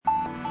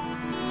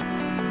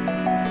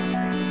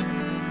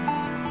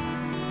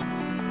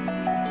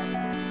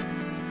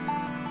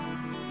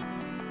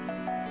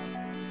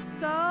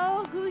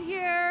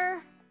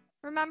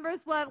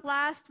remembers what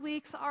last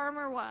week's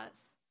armor was?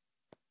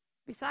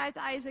 Besides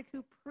Isaac,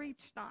 who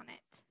preached on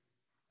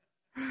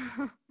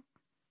it.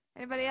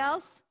 Anybody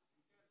else?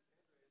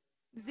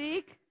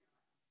 Zeke?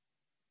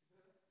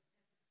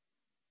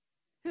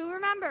 Who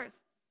remembers?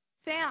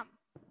 Sam?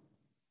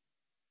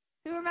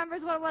 Who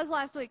remembers what it was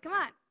last week? Come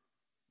on.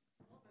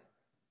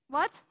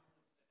 What?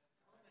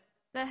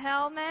 The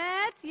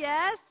helmet,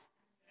 yes.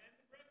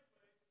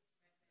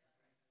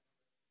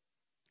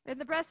 And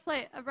the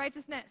breastplate of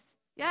righteousness,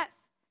 yes.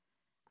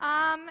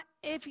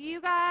 If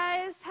you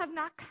guys have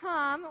not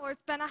come, or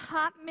it's been a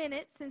hot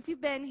minute since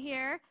you've been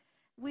here,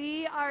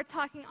 we are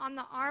talking on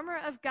the Armor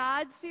of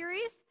God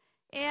series,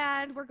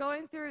 and we're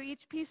going through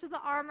each piece of the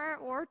armor,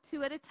 or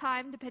two at a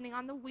time, depending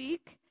on the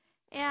week.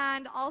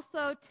 And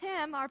also,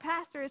 Tim, our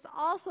pastor, is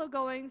also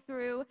going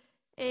through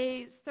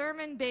a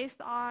sermon based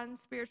on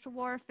spiritual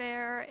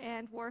warfare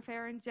and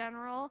warfare in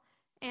general.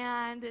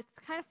 And it's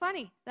kind of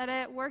funny that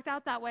it worked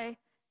out that way.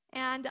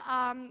 And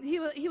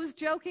he was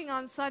joking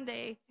on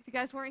Sunday. If you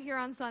guys weren't here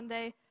on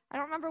Sunday, I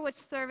don't remember which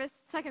service,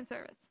 second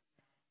service.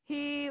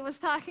 He was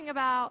talking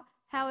about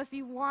how if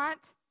you want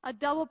a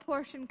double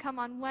portion, come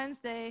on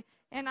Wednesday.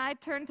 And I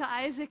turned to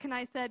Isaac and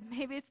I said,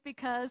 maybe it's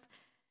because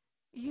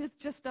youth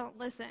just don't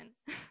listen.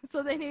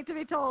 So they need to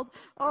be told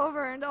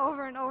over and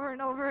over and over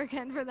and over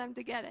again for them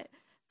to get it.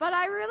 But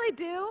I really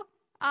do.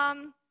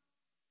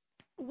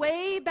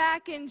 Way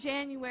back in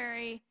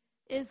January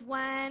is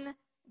when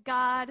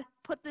God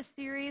put the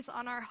series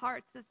on our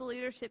hearts as a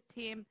leadership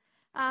team.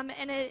 And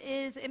it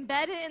is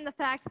embedded in the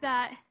fact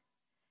that,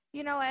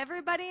 you know,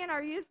 everybody in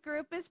our youth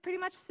group is pretty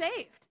much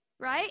saved,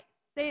 right?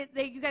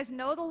 You guys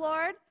know the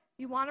Lord.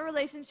 You want a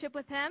relationship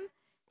with him.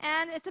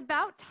 And it's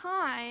about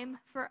time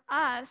for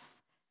us,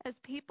 as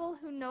people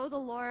who know the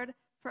Lord,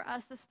 for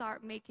us to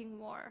start making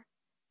war.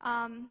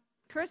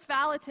 Chris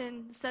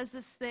Valentin says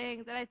this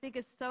thing that I think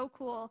is so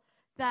cool,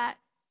 that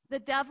the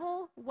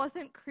devil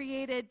wasn't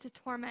created to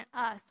torment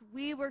us.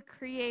 We were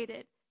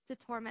created to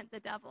torment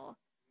the devil.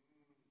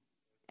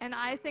 And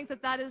I think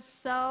that that is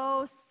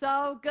so,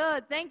 so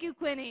good. Thank you,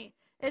 Quinny.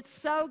 It's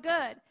so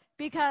good.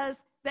 Because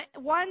the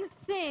one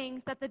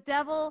thing that the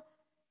devil,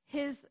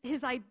 his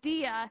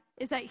idea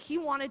is that he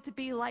wanted to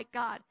be like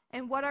God.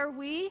 And what are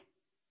we?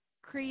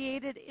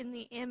 Created in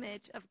the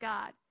image of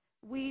God.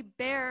 We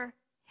bear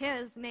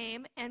his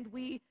name, and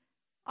we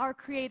are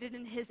created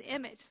in his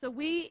image. So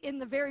we, in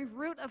the very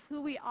root of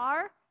who we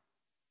are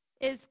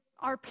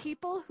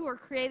people who are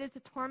created to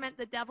torment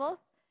the devil.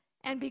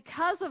 And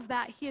because of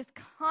that, he is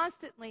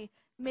constantly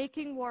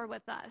making war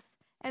with us.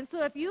 And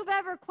so if you've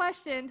ever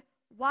questioned,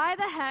 why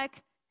the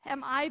heck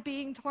am I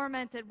being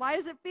tormented? Why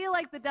does it feel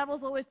like the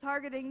devil's always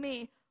targeting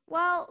me?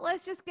 Well,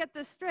 let's just get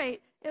this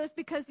straight. It was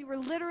because you were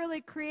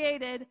literally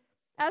created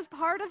as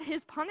part of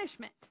his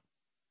punishment,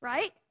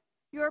 right?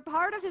 You were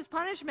part of his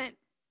punishment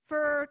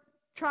for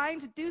trying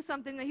to do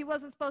something that he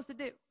wasn't supposed to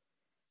do.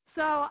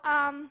 So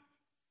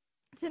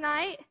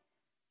tonight,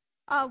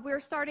 we're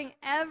starting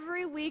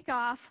every week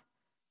off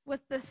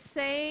with the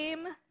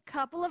same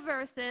couple of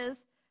verses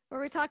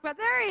where we talk about,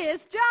 there he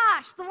is,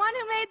 Josh, the one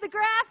who made the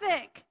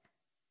graphic.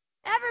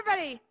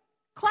 Everybody,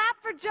 clap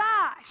for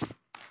Josh.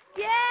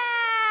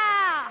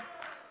 Yeah!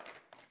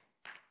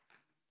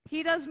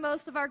 He does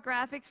most of our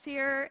graphics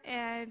here,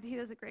 and he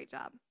does a great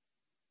job.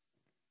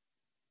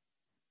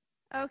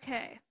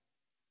 Okay.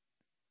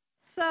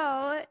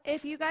 So,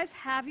 if you guys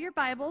have your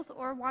Bibles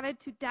or wanted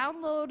to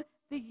download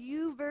the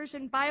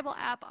YouVersion Bible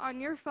app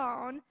on your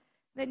phone,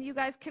 then you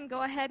guys can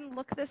go ahead and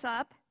look this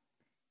up.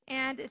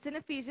 And it's in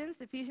Ephesians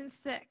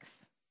 6.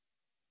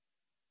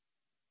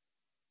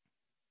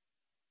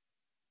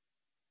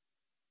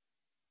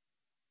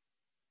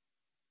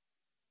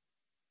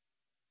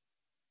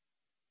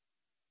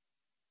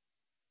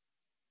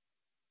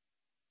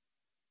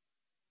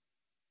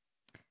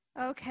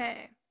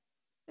 Okay.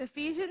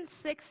 Ephesians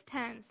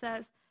 6:10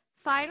 says,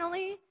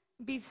 "Finally,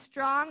 be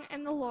strong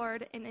in the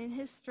Lord and in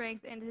his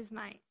strength and his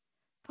might.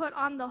 Put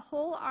on the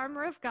whole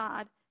armor of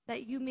God,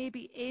 that you may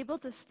be able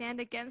to stand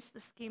against the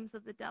schemes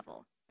of the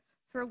devil.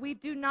 For we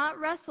do not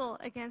wrestle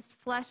against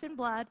flesh and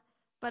blood,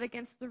 but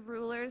against the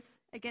rulers,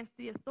 against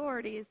the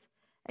authorities,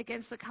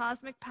 against the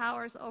cosmic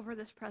powers over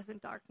this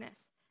present darkness,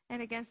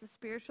 and against the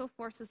spiritual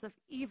forces of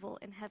evil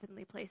in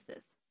heavenly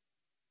places.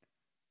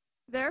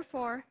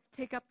 Therefore,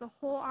 take up the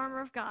whole armor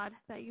of God,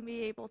 that you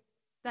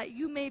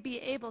may be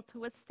able to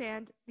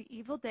withstand the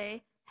evil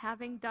day,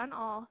 having done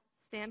all,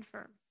 stand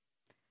firm."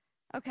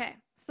 Okay,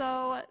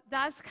 so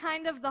that's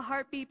kind of the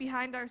heartbeat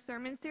behind our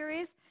sermon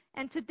series.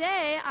 And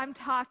today I'm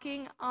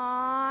talking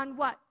on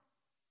what?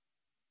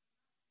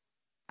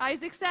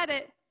 Isaac said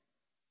it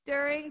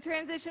during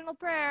transitional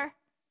prayer.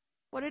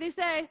 What did he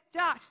say?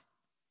 Josh?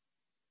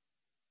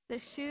 The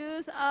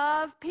shoes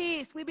of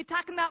peace. We've been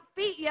talking about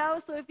feet, yo,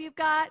 so if you've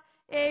got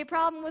a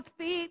problem with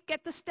feet,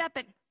 get to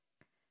stepping.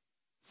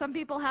 Some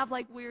people have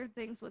like weird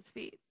things with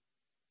feet.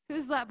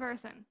 Who's that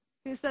person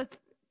who says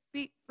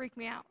feet freak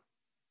me out?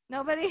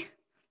 Nobody?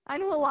 I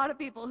know a lot of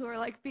people who are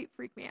like, feet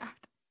freak me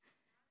out.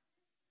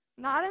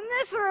 Not in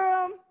this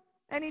room.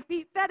 Any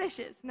feet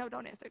fetishes? No,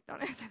 don't answer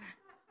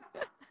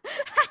that.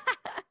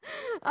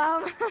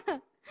 um,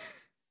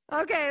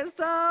 okay,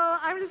 so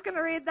I'm just going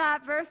to read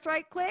that verse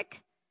right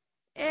quick.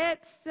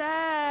 It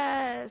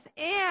says,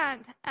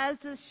 "And as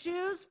the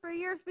shoes for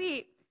your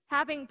feet,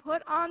 having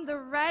put on the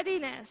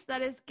readiness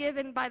that is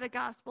given by the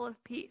gospel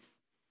of peace."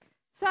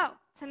 So,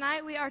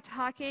 tonight we are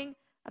talking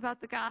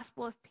about the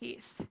gospel of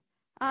peace.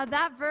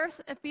 That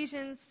verse,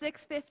 Ephesians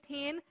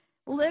 6:15,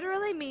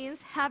 literally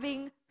means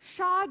having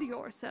shod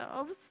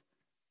yourselves,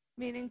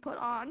 meaning put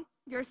on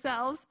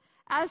yourselves,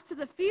 as to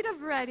the feet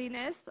of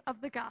readiness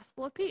of the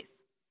gospel of peace.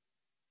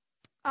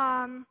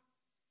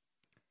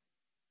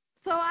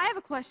 So I have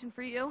a question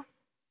for you.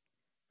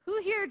 Who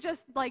here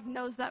just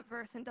knows that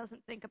verse and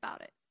doesn't think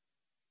about it?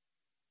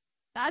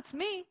 That's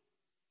me.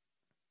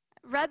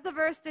 Read the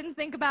verse, didn't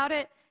think about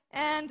it.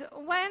 And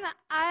when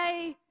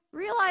I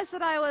realized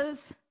that I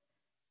was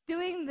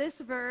doing this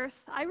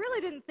verse, I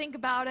really didn't think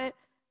about it.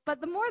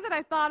 But the more that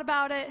I thought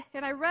about it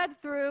and I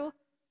read through,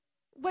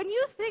 when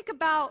you think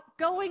about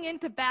going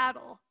into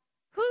battle,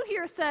 who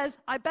here says,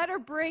 "I better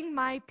bring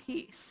my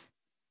peace"?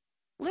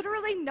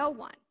 Literally no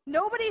one.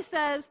 Nobody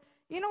says,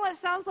 "You know what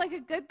sounds like a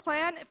good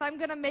plan? If I'm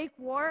going to make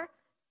war,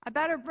 I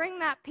better bring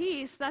that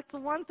peace. That's the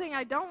one thing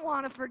I don't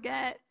want to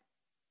forget."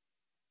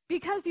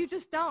 Because you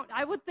just don't.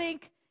 I would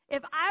think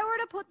if I were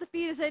to put the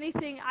feet as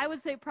anything, I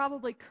would say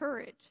probably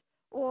courage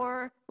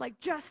or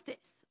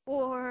justice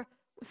or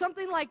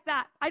something like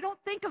that. I don't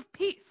think of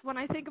peace when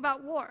I think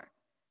about war.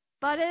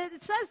 But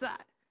it says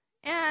that.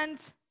 And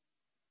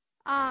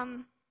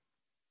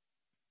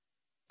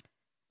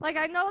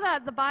I know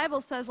that the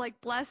Bible says,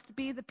 blessed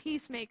be the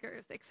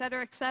peacemakers, et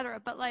cetera,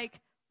 but,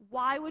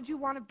 why would you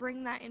want to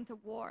bring that into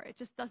war? It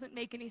just doesn't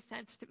make any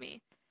sense to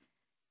me.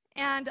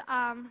 And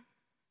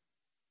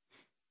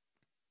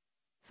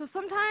so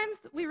sometimes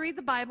we read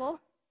the Bible,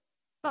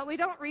 but we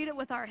don't read it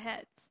with our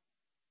heads.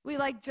 We,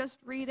 just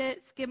read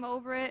it, skim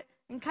over it,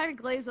 and kind of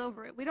glaze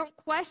over it. We don't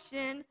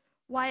question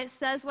why it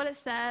says what it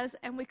says,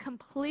 and we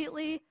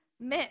completely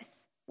miss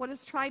what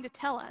it's trying to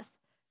tell us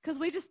because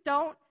we just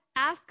don't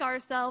ask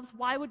ourselves,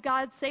 why would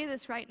God say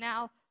this right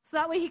now? So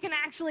that way he can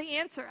actually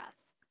answer us.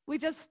 We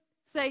just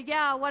say,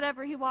 yeah,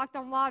 whatever, he walked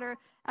on water,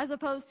 as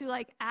opposed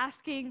to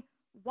asking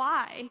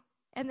why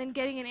and then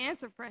getting an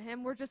answer from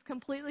him. We're just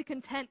completely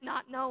content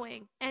not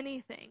knowing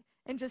anything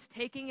and just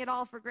taking it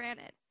all for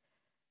granted.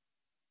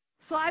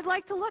 So I'd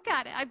like to look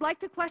at it. I'd like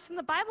to question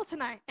the Bible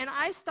tonight. And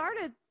I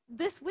started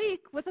this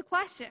week with a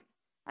question.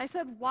 I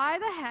said, why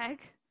the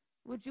heck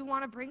would you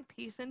want to bring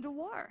peace into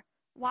war?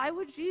 Why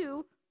would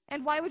you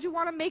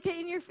want to make it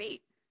in your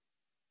feet?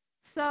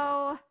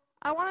 So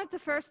I wanted to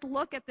first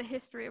look at the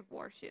history of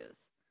war shoes.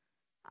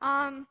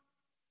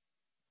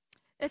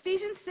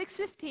 Ephesians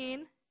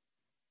 6:15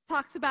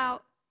 talks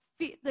about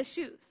the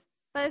shoes.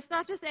 But it's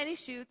not just any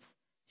shoes.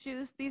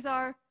 These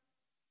are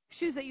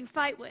shoes that you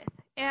fight with.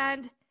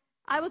 And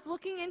I was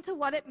looking into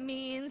what it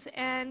means,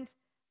 and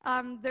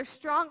they're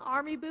strong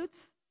army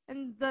boots.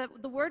 And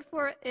the word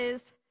for it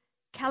is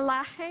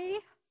kalahe,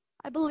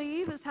 I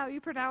believe is how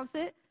you pronounce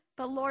it.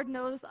 But Lord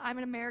knows I'm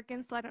an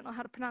American, so I don't know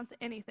how to pronounce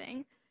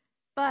anything.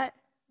 But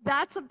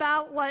that's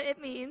about what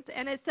it means.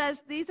 And it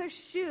says these are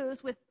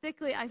shoes with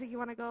thickly, Isaac, you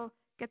want to go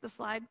get the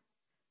slide?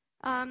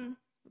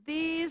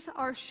 These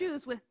are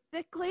shoes with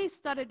thickly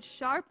studded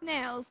sharp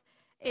nails,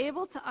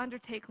 able to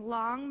undertake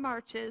long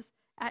marches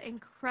at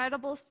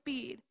incredible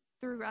speed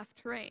through rough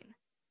terrain.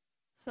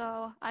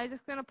 So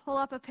Isaac's going to pull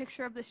up a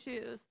picture of the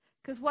shoes.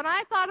 Because when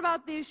I thought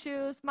about these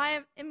shoes,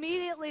 my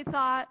immediately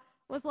thought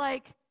was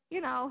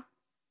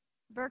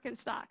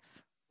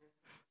Birkenstocks.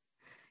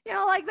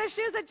 The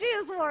shoes that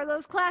Jesus wore,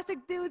 those classic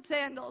dude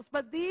sandals.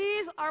 But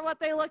these are what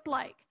they looked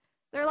like.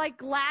 They're like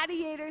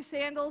gladiator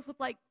sandals with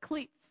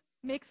cleats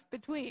mixed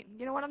between.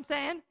 You know what I'm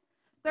saying?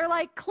 They're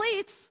like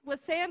cleats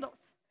with sandals.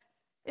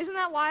 Isn't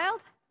that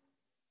wild?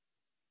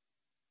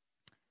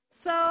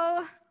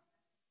 So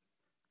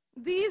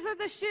these are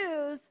the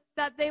shoes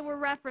that they were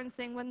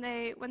referencing when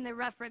they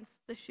referenced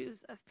the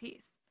shoes of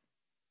peace.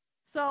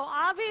 So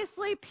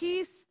obviously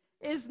peace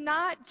is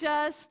not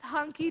just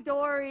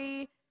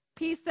hunky-dory,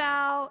 peace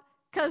out,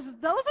 because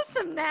those are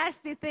some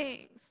nasty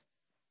things.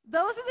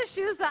 Those are the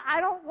shoes that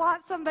I don't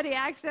want somebody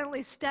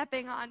accidentally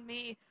stepping on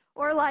me.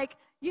 Or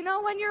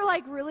when you're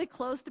really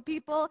close to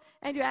people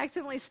and you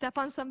accidentally step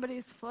on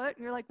somebody's foot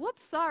and you're like,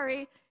 whoops,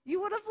 sorry. You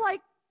would have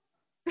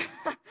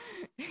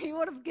you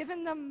would have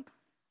given them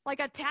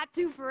a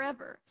tattoo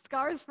forever,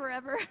 scars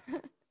forever.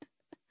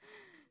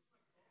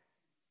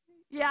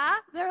 Yeah,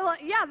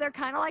 they're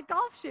kind of like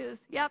golf shoes.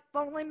 Yep,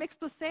 only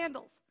mixed with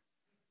sandals.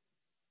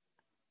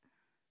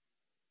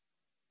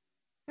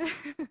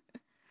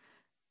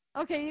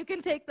 Okay, you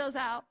can take those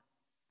out.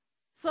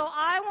 So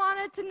I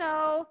wanted to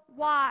know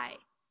why.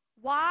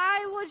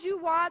 Why would you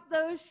want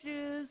those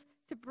shoes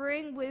to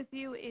bring with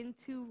you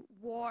into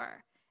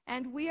war?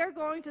 And we are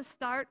going to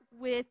start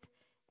with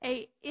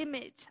an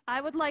image. I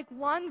would like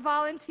one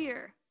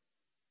volunteer.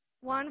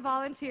 One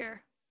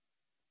volunteer.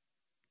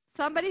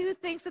 Somebody who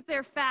thinks that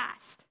they're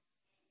fast.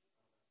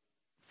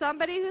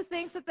 Somebody who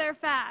thinks that they're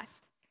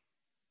fast.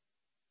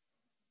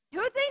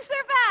 Who thinks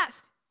they're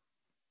fast?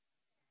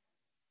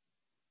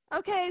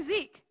 Okay,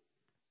 Zeke.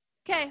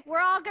 Okay, we're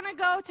all going to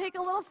go take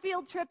a little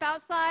field trip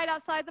outside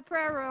the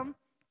prayer room,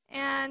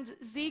 and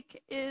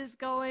Zeke is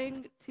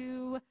going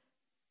to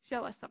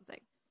show us something.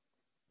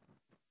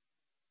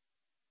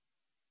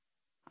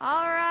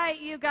 All right,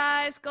 you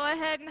guys, go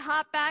ahead and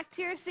hop back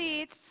to your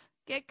seats.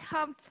 Get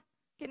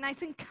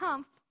nice and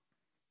comf.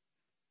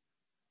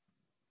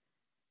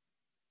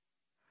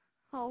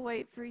 I'll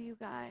wait for you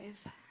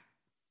guys.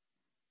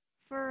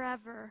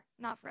 Forever.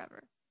 Not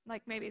forever.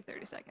 Like maybe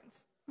 30 seconds.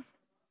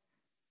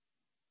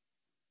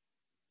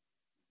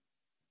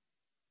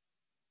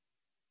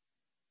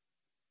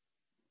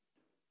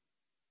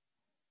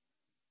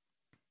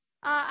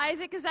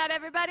 Isaac, is that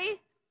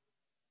everybody?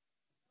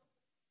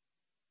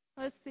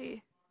 Let's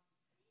see.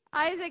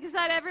 Isaac, is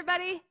that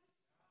everybody?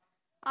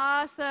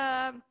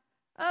 Awesome.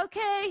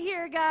 Okay,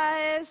 here,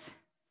 guys.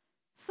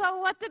 So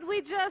what did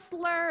we just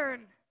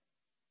learn?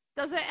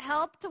 Does it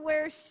help to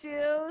wear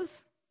shoes?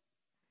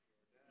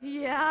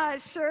 Yeah,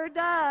 it sure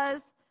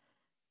does.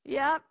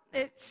 Yep,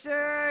 it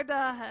sure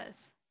does.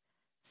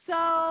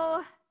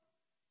 So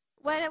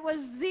when it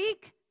was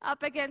Zeke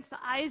up against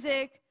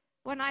Isaac,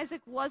 when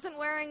Isaac wasn't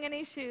wearing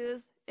any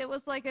shoes, it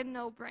was like a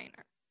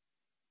no-brainer.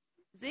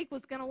 Zeke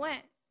was going to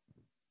win.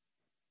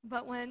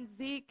 But when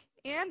Zeke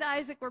and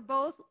Isaac were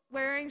both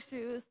wearing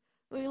shoes,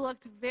 we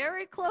looked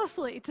very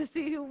closely to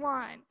see who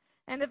won.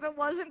 And if it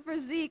wasn't for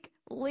Zeke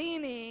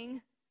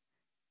leaning,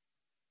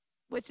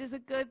 which is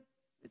it's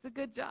a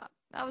good job.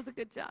 That was a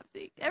good job,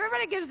 Zeke.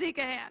 Everybody give Zeke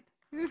a hand.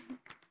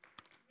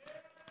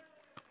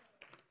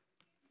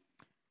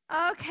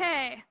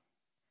 Okay.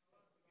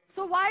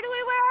 So why do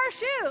we wear our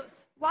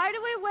shoes? Why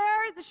do we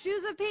wear the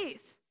shoes of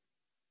peace?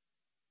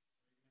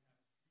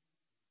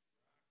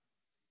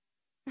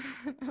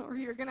 Or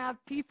you're going to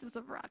have pieces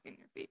of rock in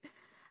your feet.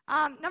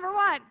 Number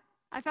one,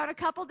 I found a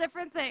couple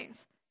different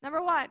things.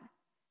 Number one,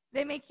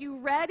 they make you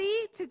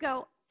ready to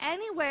go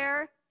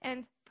anywhere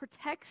and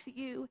protects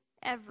you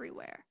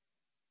everywhere.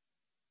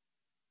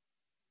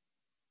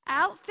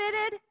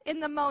 Outfitted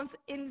in the most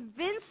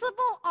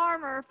invincible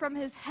armor from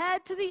his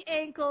head to the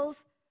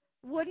ankles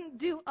wouldn't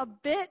do a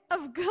bit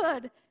of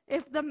good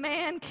if the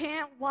man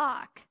can't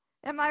walk.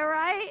 Am I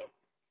right?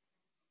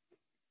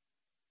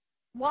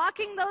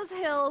 Walking those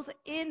hills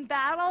in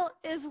battle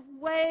is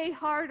way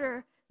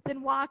harder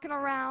than walking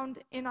around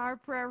in our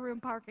prayer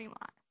room parking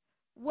lot.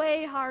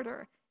 Way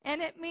harder.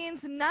 And it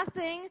means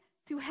nothing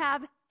to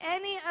have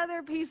any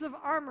other piece of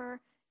armor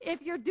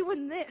if you're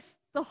doing this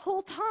the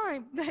whole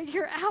time that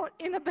you're out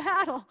in a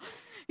battle.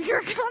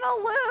 You're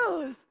gonna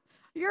lose.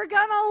 You're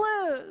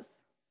gonna lose.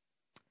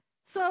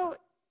 So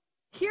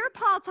here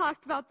Paul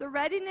talked about the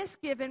readiness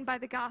given by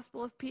the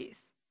gospel of peace.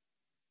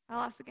 I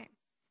lost the game.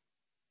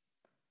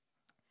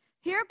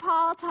 Here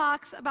Paul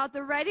talks about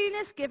the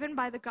readiness given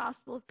by the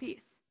gospel of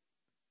peace.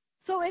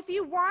 So if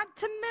you want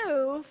to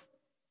move,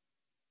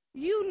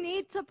 you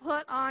need to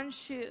put on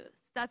shoes.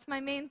 That's my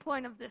main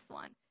point of this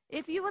one.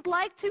 If you would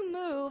like to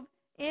move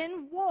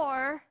in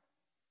war,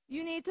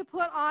 you need to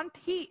put on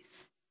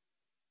peace.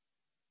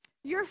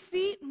 Your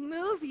feet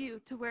move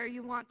you to where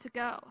you want to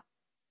go.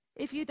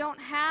 If you don't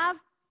have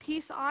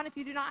peace on, if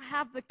you do not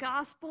have the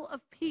gospel of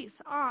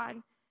peace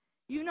on,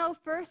 you know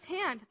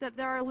firsthand that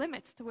there are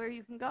limits to where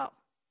you can go.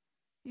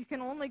 You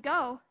can only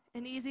go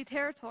in easy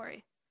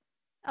territory.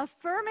 A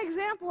firm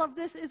example of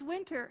this is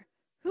winter.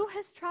 Who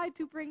has tried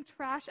to bring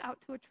trash out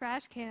to a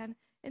trash can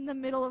in the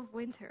middle of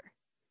winter?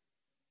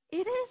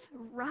 It is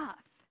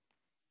rough.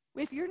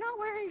 If you're not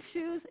wearing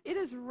shoes, it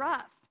is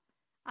rough.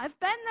 I've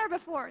been there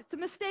before. It's a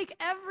mistake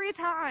every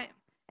time.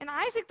 And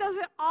Isaac does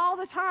it all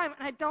the time,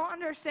 and I don't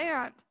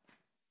understand.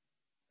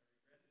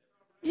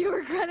 You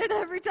regret it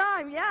every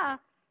time, yeah.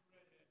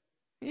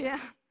 Yeah,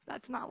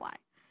 that's not why.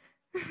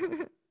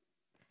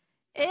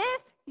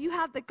 If you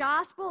have the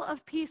gospel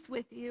of peace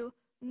with you,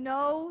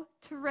 no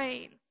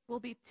terrain will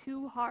be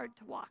too hard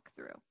to walk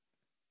through.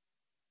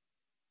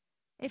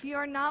 If you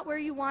are not where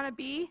you want to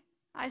be,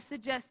 I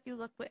suggest you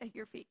look at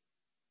your feet.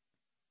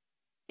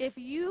 If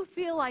you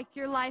feel like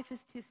your life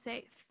is too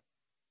safe,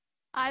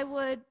 I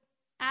would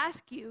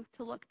ask you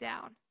to look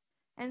down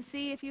and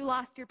see if you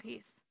lost your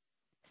peace.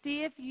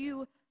 See if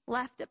you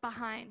left it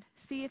behind.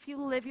 See if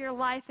you live your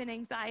life in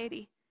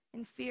anxiety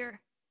and fear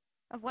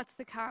of what's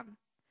to come.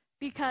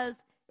 Because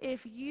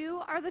if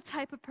you are the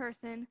type of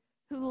person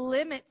who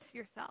limits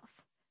yourself,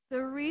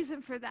 the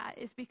reason for that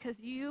is because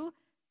you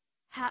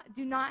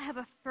do not have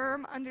a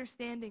firm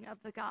understanding of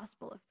the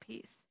gospel of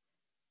peace.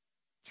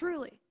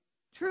 Truly,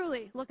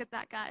 look at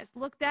that, guys.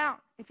 Look down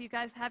if you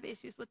guys have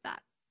issues with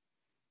that.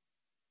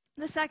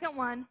 The second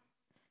one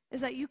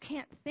is that you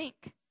can't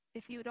think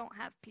if you don't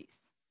have peace.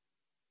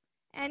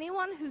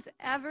 Anyone who's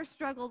ever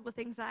struggled with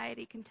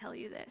anxiety can tell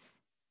you this.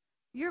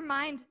 Your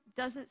mind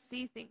doesn't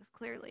see things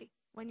clearly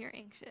when you're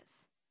anxious.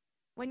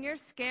 When you're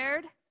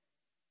scared,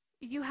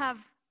 you have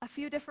a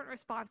few different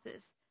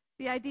responses.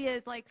 The idea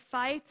is like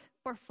fight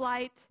or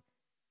flight,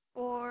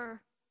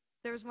 or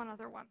there's one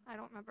other one. I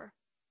don't remember,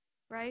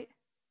 right?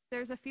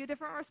 There's a few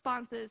different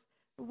responses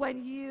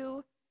when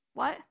you,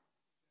 what?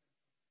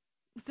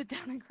 Sit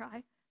down and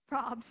cry.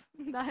 probs.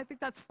 I think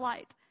that's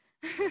flight.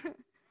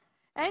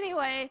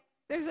 Anyway,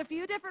 there's a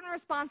few different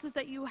responses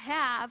that you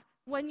have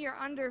when you're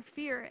under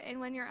fear and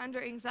when you're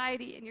under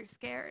anxiety and you're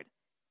scared.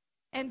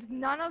 And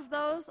none of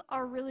those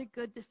are really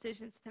good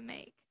decisions to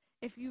make.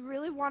 If you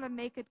really want to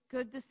make a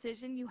good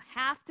decision, you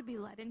have to be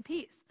led in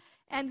peace.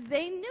 And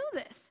they knew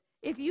this.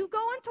 If you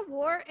go into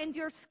war and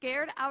you're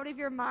scared out of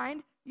your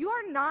mind, you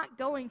are not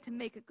going to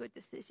make a good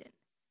decision.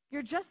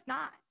 You're just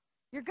not.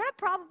 You're going to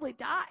probably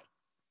die.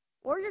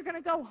 Or you're going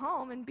to go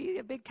home and be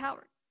a big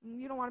coward.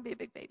 You don't want to be a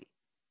big baby.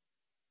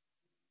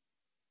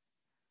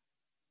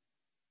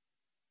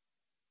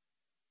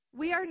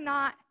 We are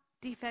not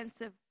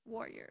defensive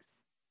warriors.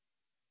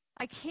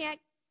 I can't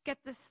get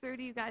this through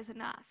to you guys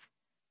enough.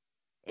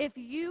 If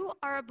you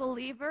are a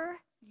believer,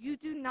 you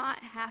do not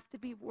have to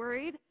be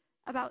worried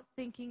about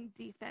thinking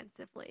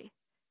defensively.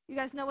 You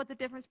guys know what the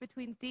difference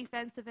between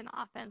defensive and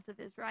offensive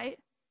is, right?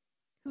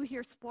 Who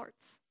here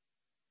sports?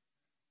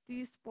 Do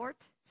you sport?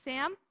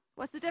 Sam,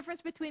 what's the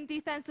difference between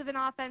defensive and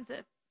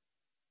offensive?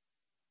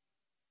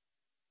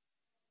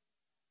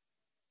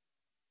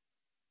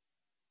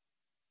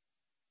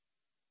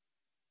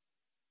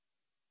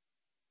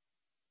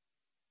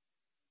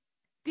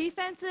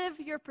 Defensive,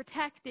 you're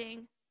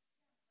protecting.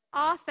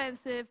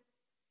 Offensive,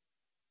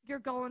 you're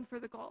going for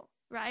the goal,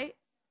 right?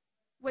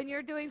 When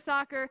you're doing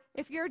soccer,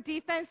 if you're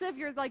defensive,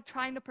 you're like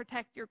trying to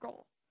protect your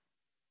goal.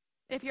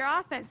 If you're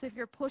offensive,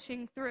 you're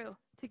pushing through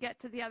to get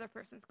to the other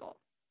person's goal.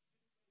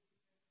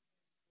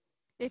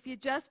 If you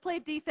just play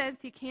defense,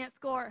 you can't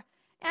score.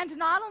 And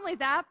not only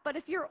that, but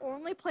if you're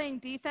only playing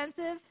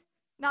defensive,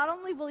 not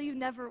only will you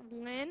never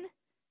win,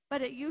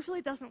 but it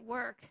usually doesn't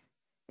work.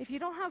 If you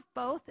don't have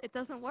both, it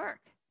doesn't work.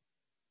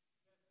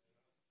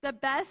 The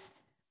best,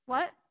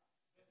 what?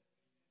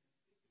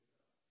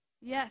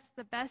 Yes,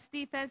 the best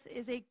defense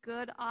is a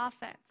good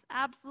offense.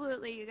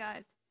 Absolutely, you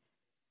guys.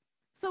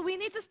 So we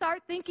need to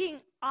start thinking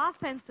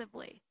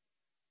offensively,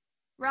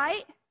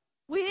 right?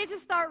 We need to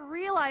start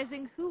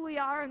realizing who we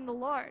are in the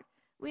Lord.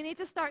 We need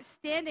to start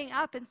standing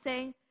up and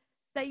saying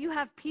that you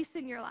have peace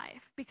in your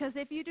life. Because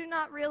if you do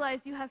not realize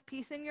you have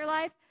peace in your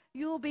life,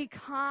 you will be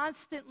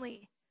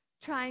constantly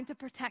trying to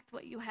protect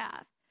what you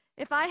have.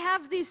 If I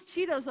have these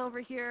Cheetos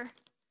over here,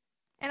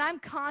 and I'm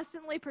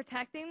constantly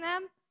protecting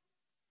them,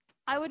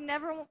 I would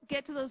never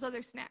get to those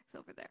other snacks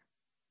over there,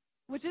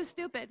 which is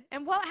stupid.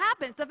 And what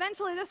happens?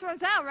 Eventually this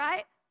runs out,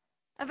 right?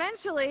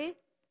 Eventually,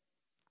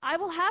 I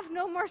will have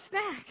no more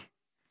snack.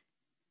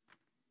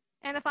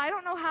 And if I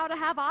don't know how to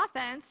have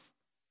offense,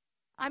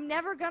 I'm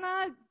never going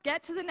to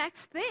get to the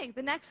next thing,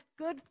 the next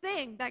good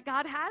thing that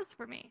God has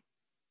for me.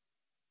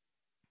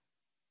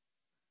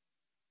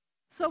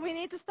 So we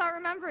need to start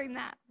remembering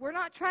that. We're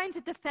not trying to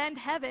defend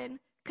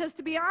heaven, because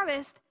to be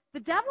honest, the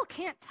devil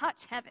can't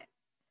touch heaven.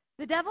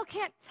 The devil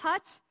can't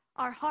touch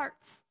our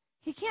hearts.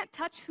 He can't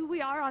touch who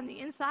we are on the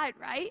inside,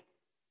 right?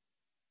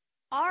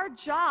 Our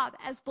job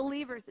as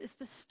believers is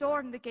to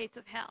storm the gates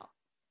of hell.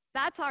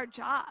 That's our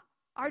job.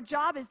 Our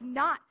job is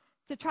not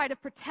to try to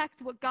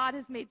protect what God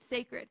has made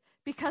sacred,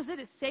 because it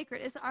is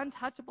sacred. It's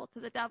untouchable to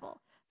the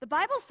devil. The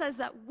Bible says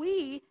that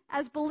we,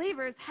 as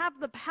believers, have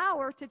the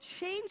power to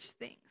change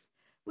things.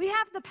 We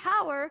have the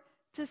power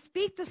to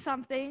speak to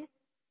something.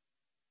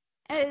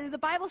 And the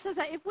Bible says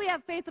that if we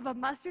have faith of a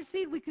mustard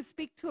seed, we could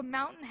speak to a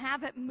mountain,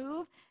 have it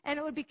move, and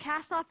it would be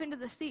cast off into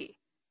the sea.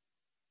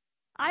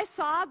 I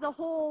saw the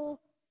whole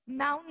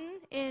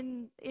mountain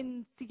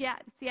in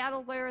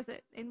Seattle, where is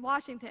it? In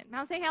Washington.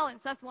 Mount St.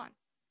 Helens, that's one.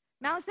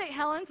 Mount St.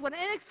 Helens, when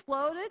it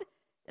exploded,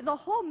 the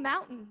whole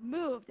mountain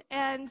moved.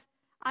 And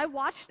I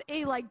watched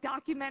a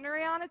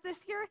documentary on it this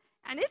year,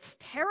 and it's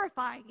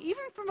terrifying.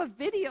 Even from a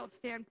video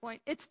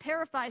standpoint, it's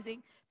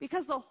terrifying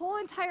because the whole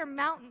entire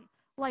mountain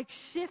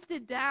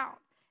shifted down.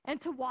 And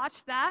to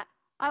watch that,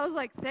 I was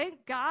like,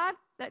 thank God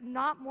that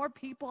not more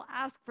people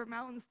ask for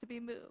mountains to be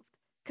moved.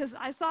 Because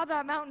I saw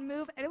that mountain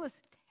move, and it was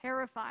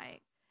terrifying.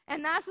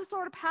 And that's the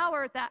sort of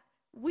power that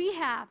we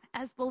have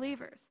as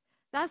believers.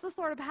 That's the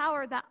sort of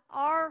power that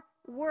our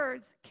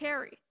words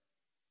carry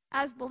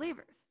as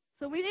believers.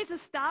 So we need to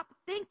stop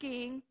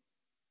thinking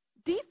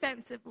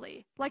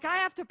defensively. Like I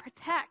have to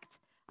protect.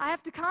 I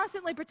have to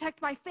constantly protect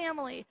my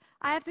family.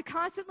 I have to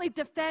constantly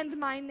defend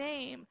my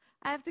name.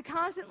 I have to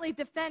constantly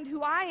defend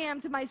who I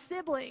am to my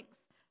siblings,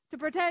 to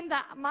pretend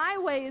that my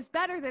way is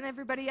better than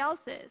everybody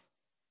else's.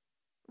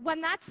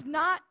 When that's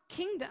not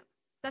kingdom.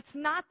 That's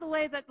not the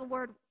way that the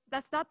Lord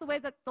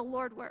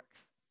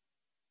works.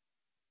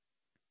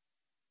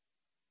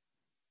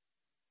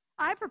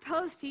 I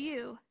propose to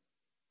you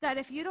that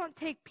if you don't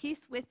take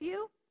peace with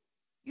you,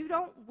 you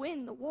don't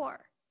win the war.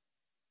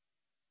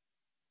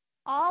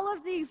 All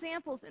of the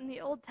examples in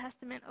the Old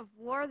Testament of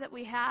war that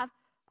we have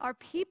are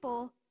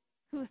people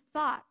who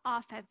thought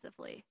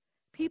offensively,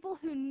 people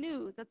who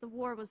knew that the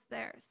war was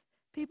theirs,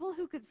 people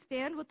who could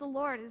stand with the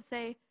Lord and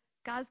say,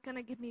 God's going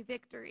to give me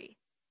victory.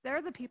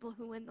 They're the people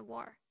who win the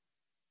war.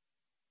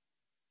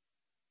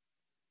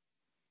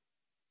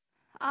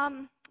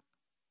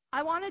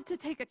 I wanted to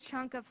take a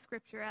chunk of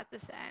scripture at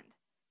this end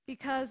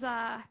because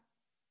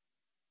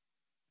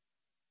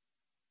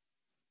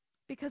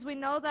Because we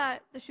know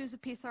that the shoes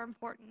of peace are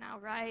important now,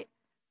 right?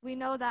 We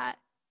know that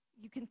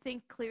you can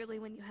think clearly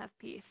when you have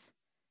peace.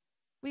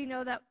 We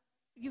know that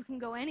you can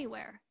go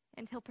anywhere,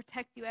 and he'll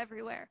protect you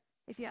everywhere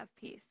if you have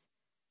peace.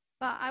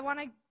 But I want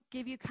to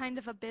give you kind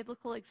of a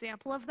biblical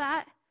example of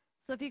that.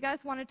 So if you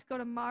guys wanted to go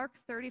to Mark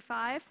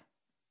 35,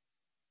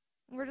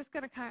 we're just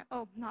going to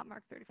not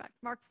Mark 35,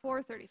 Mark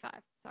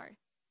 4:35, sorry.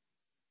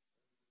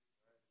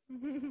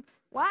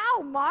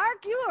 Wow,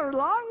 Mark, you are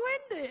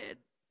long-winded.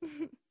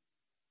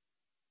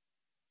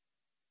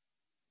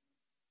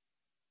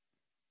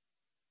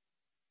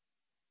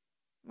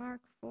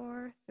 Mark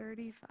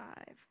 4:35.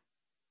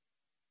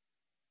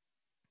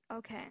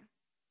 Okay.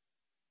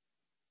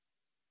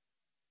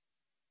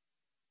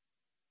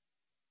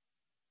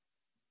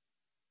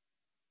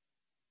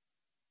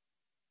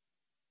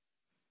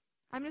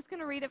 I'm just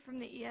going to read it from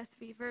the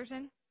ESV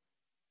version.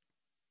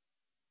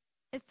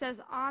 It says,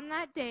 "On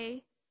that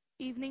day,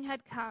 evening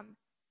had come,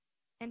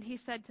 and he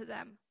said to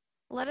them,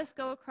 'Let us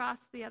go across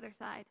the other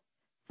side.'"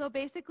 So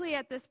basically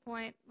at this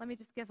point, let me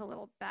just give a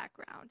little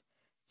background.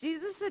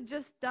 Jesus had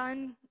just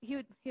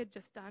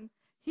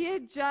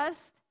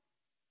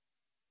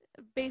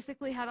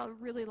basically had a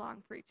really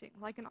long preaching,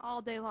 like an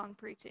all-day long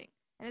preaching.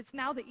 And it's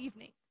now the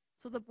evening,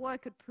 so the boy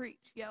could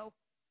preach, yo.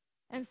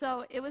 And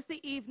so it was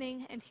the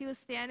evening, and he was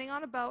standing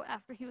on a boat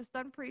after he was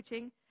done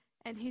preaching,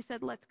 and he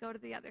said, "Let's go to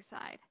the other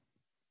side."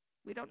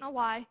 We don't know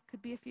why.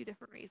 Could be a few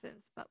different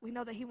reasons, but we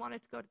know that he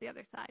wanted to go to the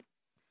other side.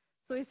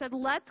 So he said,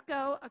 "Let's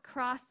go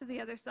across to the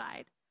other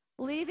side."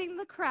 Leaving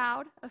the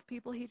crowd of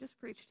people he just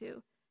preached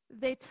to,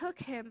 they took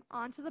him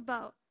onto the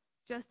boat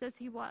just as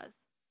he was.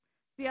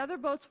 The other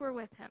boats were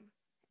with him,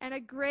 and a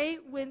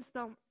great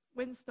windstorm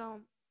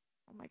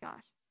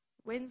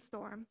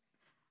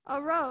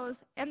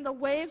arose, and the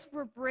waves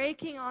were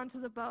breaking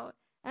onto the boat,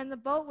 and the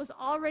boat was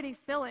already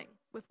filling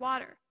with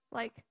water.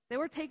 Like, they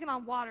were taking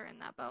on water in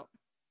that boat.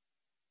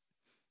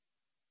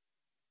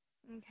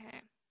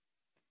 Okay.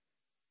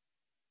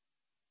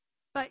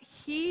 But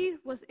he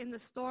was in the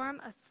storm,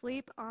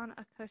 asleep on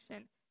a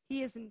cushion.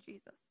 He is in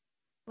Jesus,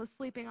 was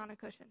sleeping on a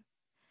cushion.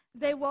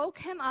 They woke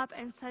him up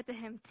and said to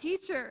him,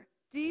 "Teacher,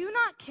 do you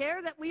not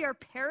care that we are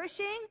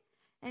perishing?"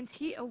 And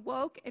he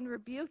awoke and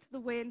rebuked the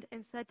wind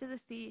and said to the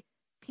sea,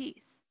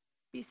 "Peace,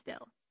 be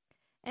still."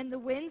 And the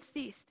wind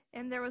ceased,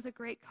 and there was a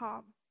great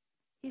calm.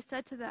 He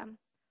said to them,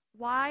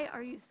 "Why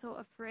are you so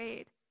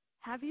afraid?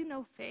 Have you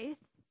no faith?"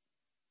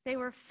 They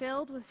were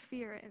filled with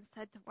fear and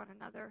said to one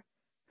another,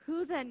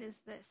 "Who then is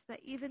this,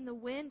 that even the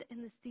wind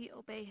and the sea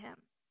obey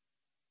him?"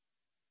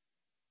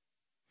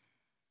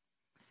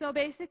 So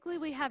basically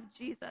we have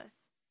Jesus,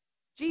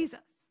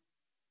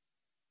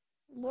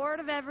 Lord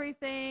of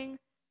everything,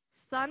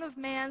 Son of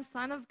man,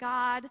 Son of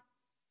God,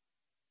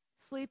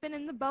 sleeping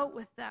in the boat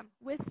with them.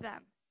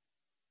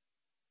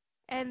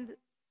 And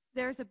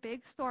there's a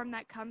big storm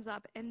that comes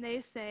up, and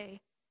they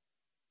say,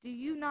 "Do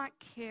you not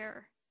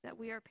care that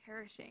we are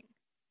perishing?"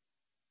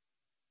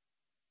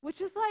 Which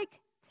is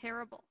like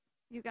terrible,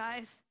 you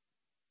guys.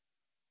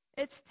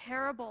 It's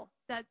terrible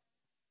that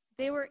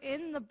they were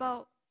in the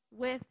boat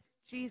with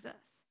Jesus.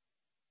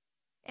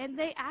 And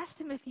they asked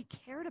him if he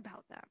cared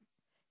about them.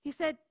 He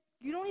said,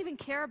 "You don't even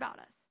care about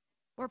us.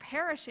 We're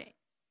perishing.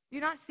 Do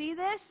you not see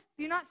this?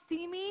 Do you not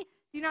see me?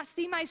 Do you not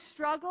see my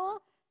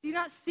struggle? Do you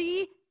not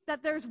see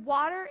that there's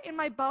water in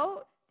my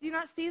boat? Do you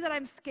not see that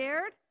I'm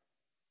scared?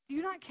 Do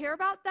you not care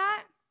about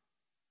that?"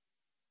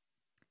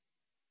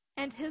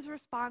 And his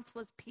response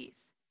was,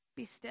 "Peace,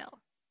 be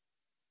still."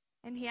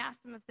 And he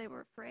asked them if they were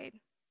afraid.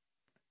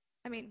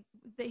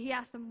 He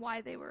asked them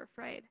why they were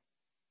afraid.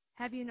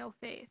 "Have you no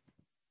faith?"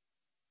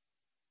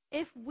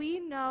 If we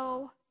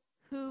know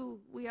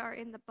who we are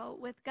in the boat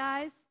with,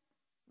 guys,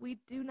 we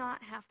do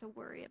not have to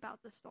worry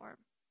about the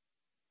storm.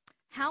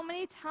 How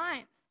many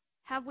times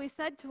have we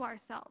said to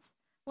ourselves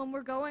when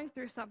we're going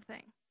through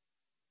something,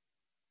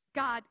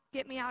 "God,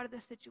 get me out of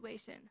this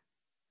situation.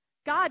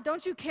 God,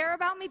 don't you care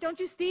about me? Don't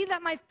you see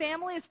that my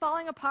family is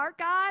falling apart,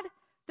 God?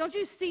 Don't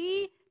you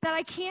see that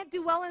I can't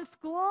do well in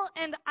school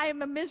and I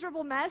am a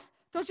miserable mess?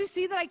 Don't you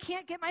see that I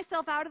can't get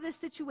myself out of this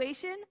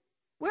situation?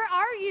 Where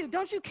are you?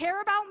 Don't you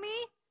care about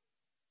me?"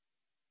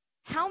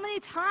 How many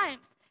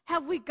times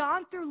have we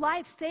gone through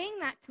life saying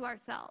that to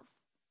ourselves?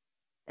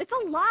 It's a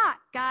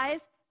lot,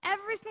 guys.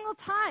 Every single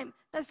time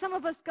that some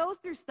of us go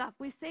through stuff,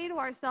 we say to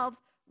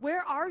ourselves,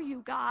 "Where are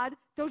you, God?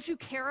 Don't you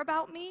care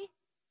about me?"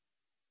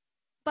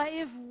 But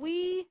if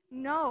we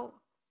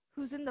know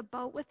who's in the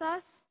boat with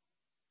us,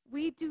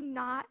 we do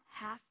not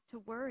have to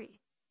worry.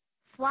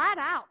 Flat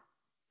out.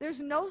 There's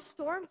no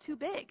storm too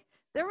big.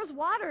 There was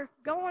water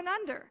going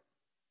under.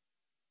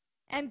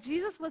 And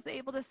Jesus was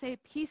able to say,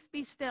 "Peace,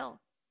 be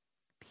still.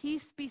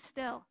 Peace, be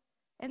still."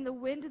 And the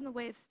wind and the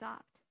waves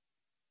stopped.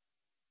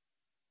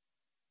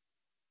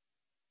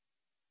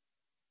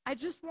 I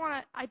just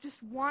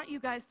want you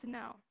guys to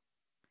know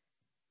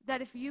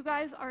that if you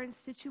guys are in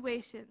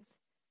situations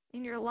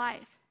in your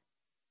life,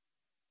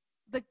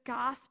 the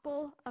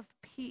gospel of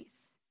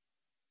peace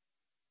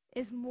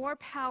is more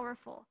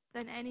powerful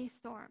than any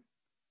storm,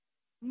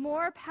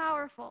 more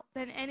powerful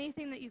than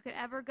anything that you could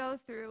ever go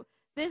through,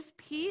 This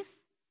peace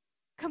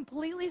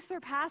completely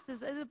surpasses,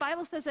 the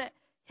Bible says that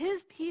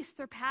his peace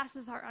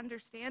surpasses our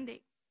understanding.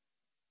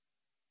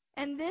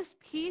 And this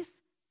peace,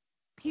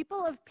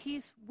 people of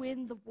peace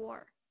win the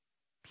war.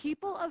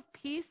 People of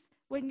peace,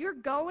 when you're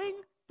going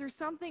through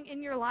something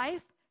in your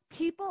life,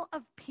 people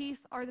of peace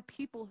are the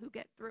people who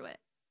get through it.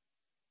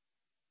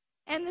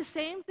 And the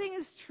same thing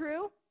is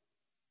true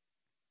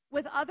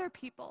with other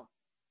people.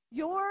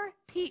 Your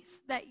peace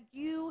that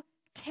you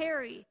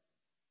carry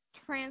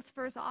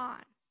transfers on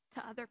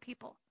to other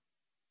people.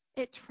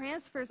 It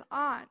transfers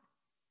on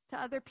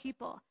to other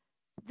people.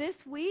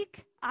 This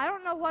week, I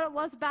don't know what it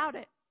was about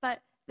it,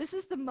 but this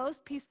is the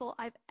most peaceful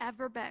I've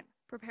ever been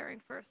preparing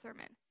for a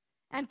sermon.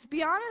 And to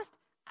be honest,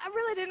 I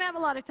really didn't have a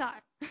lot of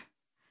time.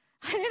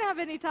 I didn't have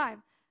any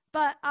time.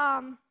 But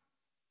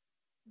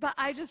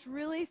I just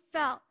really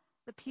felt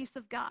the peace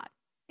of God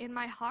in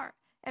my heart.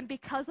 And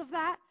because of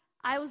that,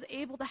 I was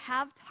able to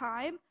have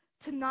time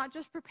to not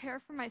just prepare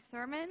for my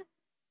sermon,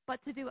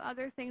 but to do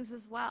other things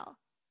as well,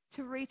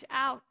 to reach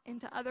out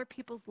into other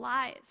people's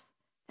lives,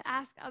 to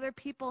ask other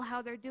people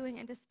how they're doing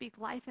and to speak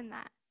life in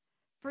that.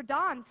 For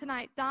Dawn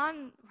tonight,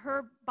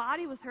 her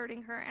body was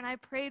hurting her, and I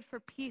prayed for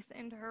peace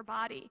into her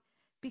body.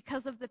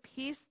 Because of the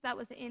peace that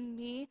was in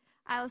me,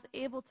 I was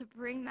able to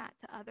bring that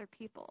to other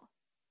people.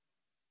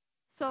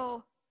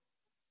 So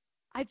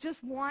I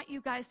just want you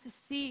guys to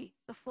see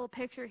the full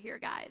picture here,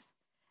 guys.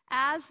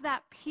 As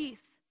that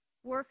peace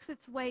works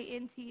its way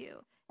into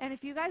you, and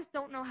if you guys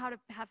don't know how to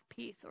have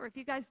peace, or if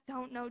you guys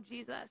don't know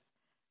Jesus,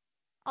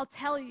 I'll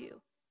tell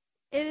you,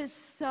 it is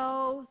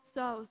so,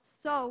 so,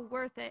 so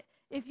worth it.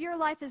 If your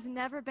life has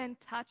never been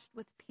touched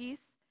with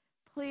peace,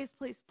 please,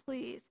 please,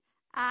 please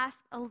ask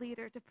a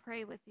leader to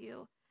pray with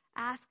you.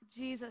 Ask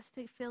Jesus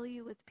to fill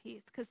you with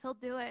peace, because he'll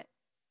do it.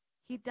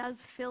 He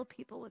does fill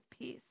people with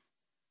peace.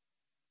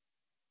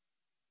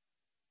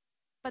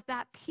 But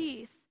that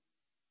peace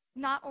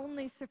not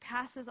only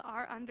surpasses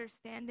our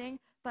understanding,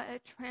 but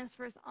it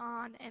transfers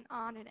on and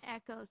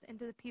echoes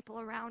into the people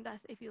around us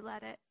if you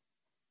let it.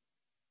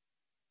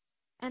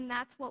 And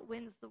that's what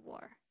wins the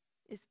war,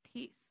 is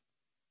peace.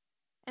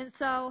 And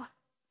so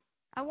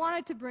I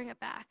wanted to bring it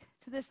back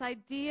to this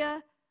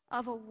idea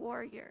of a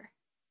warrior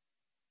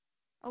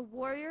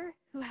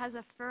who has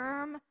a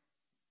firm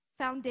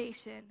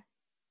foundation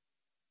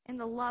in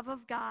the love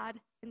of God,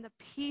 in the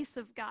peace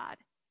of God,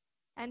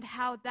 and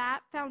how that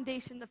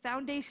foundation, the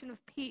foundation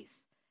of peace,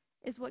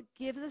 is what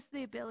gives us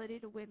the ability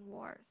to win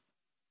wars.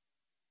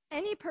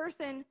 Any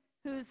person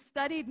who's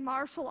studied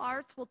martial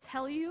arts will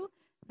tell you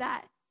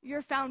that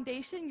your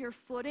foundation, your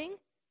footing,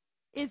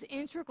 is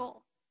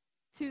integral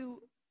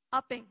to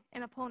upping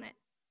an opponent.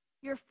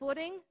 Your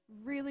footing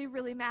really,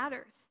 really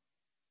matters.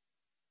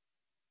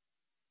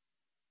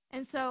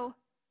 And so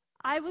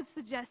I would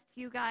suggest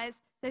to you guys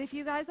that if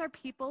you guys are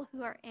people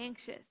who are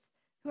anxious,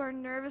 who are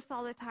nervous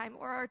all the time,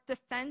 or are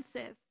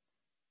defensive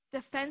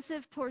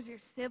towards your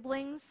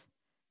siblings,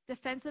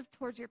 defensive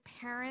towards your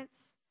parents,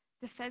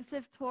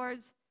 defensive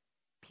towards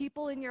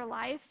people in your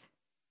life,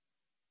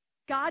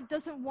 God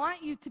doesn't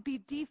want you to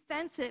be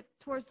defensive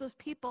towards those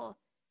people.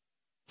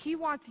 He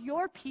wants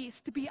your peace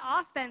to be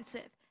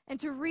offensive and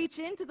to reach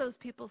into those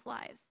people's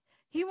lives.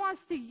 He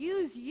wants to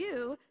use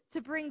you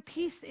to bring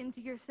peace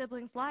into your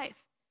sibling's life.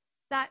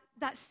 That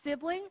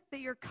sibling that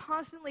you're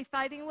constantly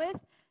fighting with,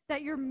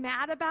 that you're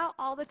mad about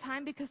all the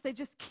time because they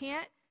just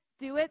can't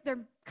do it, they're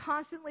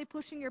constantly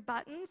pushing your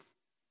buttons,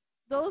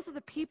 those are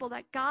the people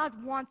that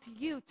God wants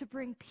you to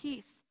bring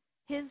peace,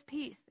 his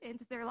peace,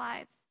 into their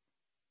lives.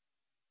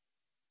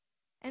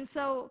 And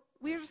so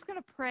we're just going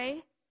to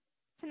pray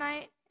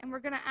tonight, and we're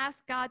going to ask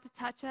God to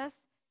touch us.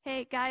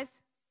 Hey, guys.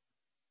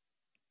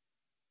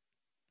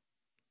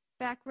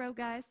 Back row,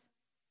 guys.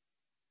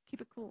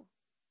 Keep it cool.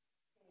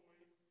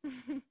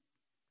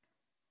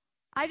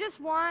 I just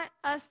want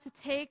us to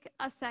take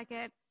a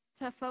second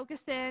to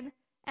focus in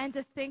and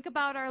to think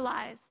about our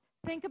lives.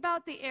 Think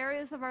about the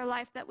areas of our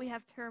life that we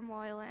have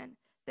turmoil in,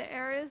 the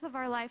areas of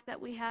our life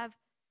that we have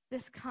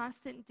this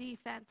constant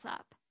defense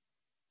up,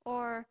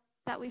 or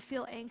that we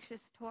feel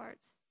anxious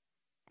towards.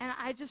 And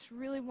I just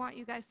really want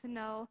you guys to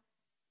know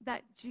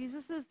that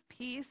Jesus'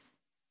 peace,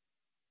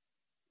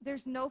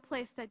 there's no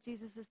place that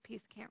Jesus'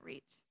 peace can't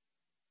reach.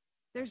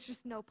 There's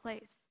just no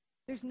place.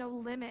 There's no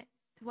limit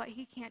to what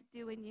he can't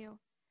do in you.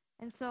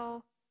 And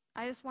so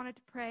I just wanted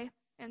to pray,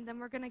 and then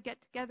we're going to get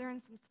together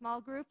in some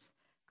small groups.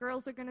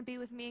 Girls are going to be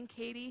with me and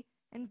Katie,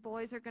 and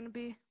boys are going to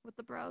be with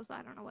the bros.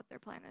 I don't know what their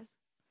plan is.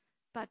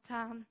 But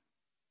I'm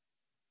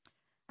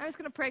just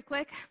going to pray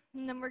quick,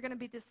 and then we're going to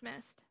be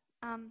dismissed.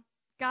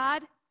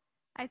 God,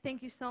 I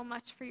thank you so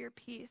much for your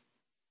peace.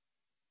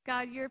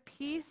 God, your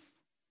peace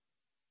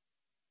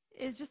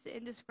is just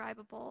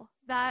indescribable.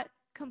 That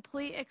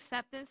complete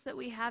acceptance that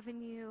we have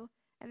in you,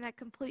 and that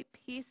complete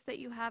peace that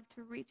you have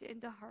to reach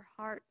into our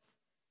hearts.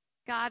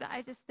 God,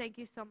 I just thank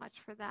you so much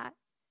for that.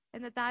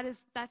 And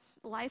that's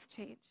life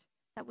change,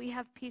 that we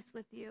have peace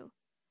with you.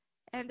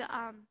 And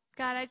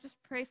God, I just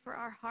pray for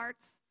our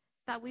hearts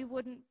that we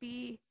wouldn't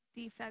be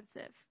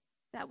defensive,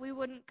 that we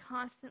wouldn't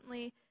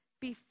constantly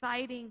be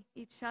fighting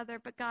each other,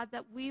 but God,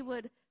 that we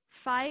would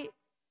fight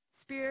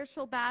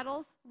spiritual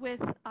battles with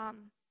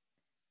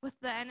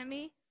the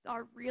enemy,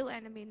 our real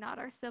enemy, not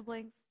our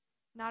siblings,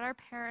 not our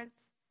parents,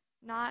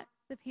 not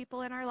the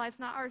people in our lives,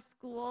 not our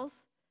schools,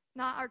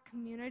 not our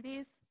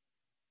communities,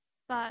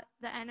 but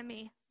the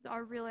enemy,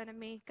 our real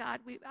enemy. God,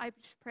 I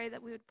just pray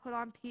that we would put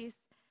on peace,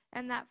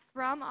 and that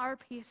from our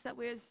peace that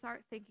we would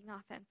start thinking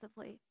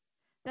offensively,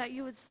 that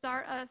you would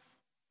start us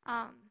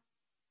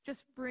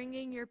just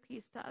bringing your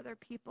peace to other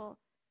people.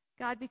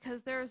 God,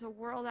 because there is a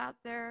world out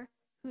there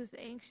who's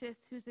anxious,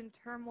 who's in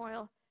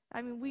turmoil.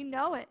 I mean, we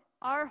know it.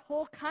 Our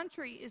whole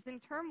country is in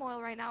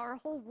turmoil right now. Our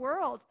whole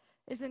world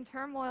is in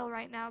turmoil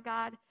right now,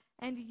 God.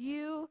 And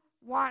you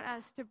want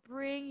us to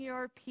bring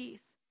your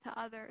peace to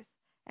others.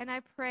 And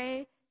I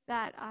pray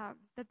that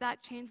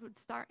that change would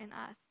start in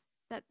us,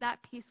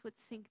 that peace would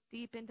sink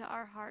deep into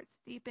our hearts,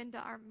 deep into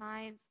our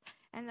minds,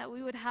 and that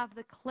we would have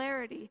the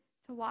clarity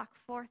to walk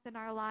forth in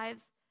our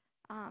lives,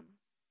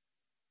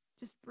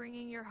 just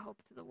bringing your hope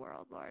to the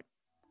world, Lord.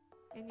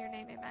 In your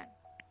name, amen.